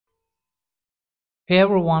Hey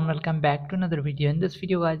everyone, welcome back to another video. In this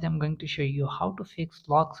video guys, I'm going to show you how to fix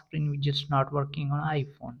lock screen widgets not working on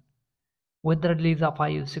iPhone. With the release of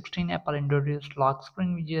iOS 16, Apple introduced lock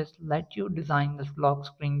screen widgets let you design the lock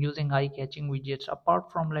screen using eye-catching widgets. Apart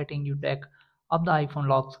from letting you deck up the iPhone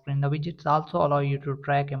lock screen, the widgets also allow you to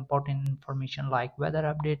track important information like weather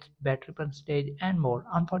updates, battery percentage, and more.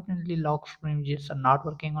 Unfortunately, lock screen widgets are not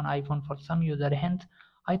working on iPhone for some users, hence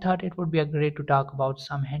I thought it would be a great to talk about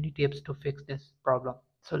some handy tips to fix this problem.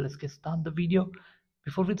 So let's get start the video.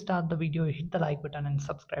 Before we start the video, hit the like button and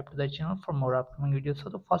subscribe to the channel for more upcoming videos. So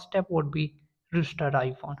the first step would be restart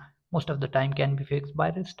iPhone. Most of the time can be fixed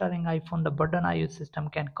by restarting iPhone. The burden iOS system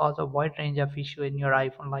can cause a wide range of issues in your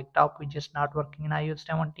iPhone like top widgets not working in iOS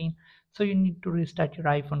 17. So you need to restart your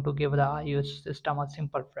iPhone to give the iOS system a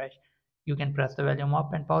simple fresh. You can press the volume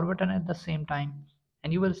up and power button at the same time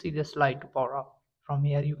and you will see the slide to power up. From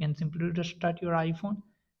here you can simply restart your iPhone.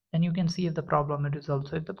 Then you can see if the problem is resolved.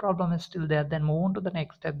 So if the problem is still there, then move on to the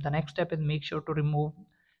next step. The next step is make sure to remove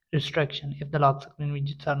restriction. If the lock screen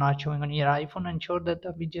widgets are not showing on your iPhone, ensure that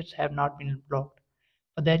the widgets have not been blocked.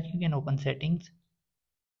 For that you can open settings,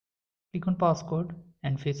 click on passcode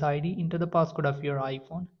and face ID into the passcode of your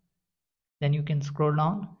iPhone. Then you can scroll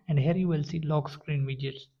down and here you will see lock screen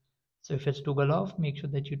widgets. So if it's toggle off, make sure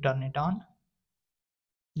that you turn it on.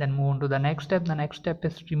 Then move on to the next step. The next step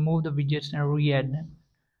is remove the widgets and re-add them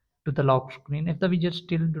to the lock screen. If the widgets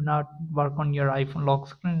still do not work on your iPhone lock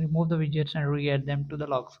screen, remove the widgets and re-add them to the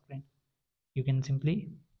lock screen. You can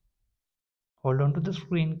simply hold on to the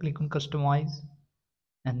screen, click on customize,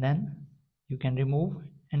 and then you can remove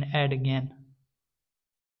and add again.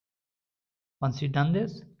 Once you've done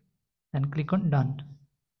this, then click on done.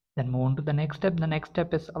 Then move on to the next step. The next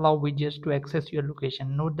step is allow widgets to access your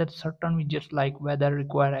location. Note that certain widgets like weather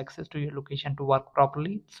require access to your location to work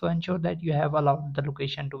properly. So ensure that you have allowed the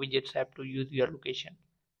location to widgets app to use your location.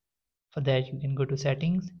 For that you can go to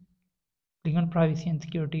settings, click on privacy and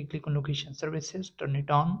security, click on location services, turn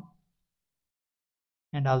it on,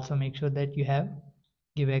 and also make sure that you have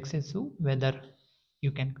give access to weather.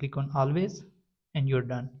 You can click on always and you're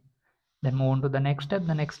done. Then move on to the next step.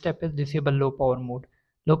 The next step is disable low power mode.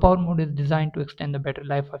 Low power mode is designed to extend the battery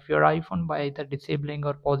life of your iPhone by either disabling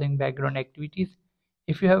or pausing background activities.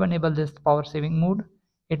 If you have enabled this power saving mode,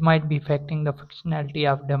 it might be affecting the functionality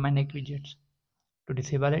of dynamic widgets. To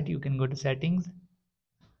disable it, you can go to settings,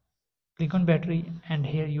 click on battery, and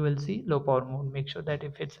here you will see low power mode. Make sure that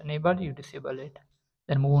if it's enabled, you disable it.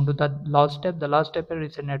 Then move on to the last step. The last step is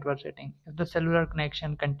reset network setting. If the cellular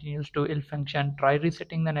connection continues to ill function, try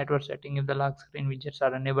resetting the network setting. If the lock screen widgets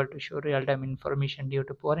are unable to show real-time information due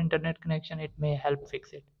to poor internet connection, it may help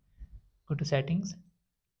fix it. Go to settings,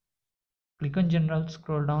 click on general,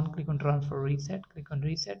 scroll down, click on transfer reset, click on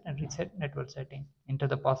reset and reset network setting. Enter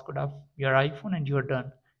the passcode of your iPhone and you're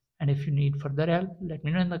done. And if you need further help, let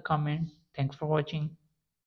me know in the comment. Thanks for watching.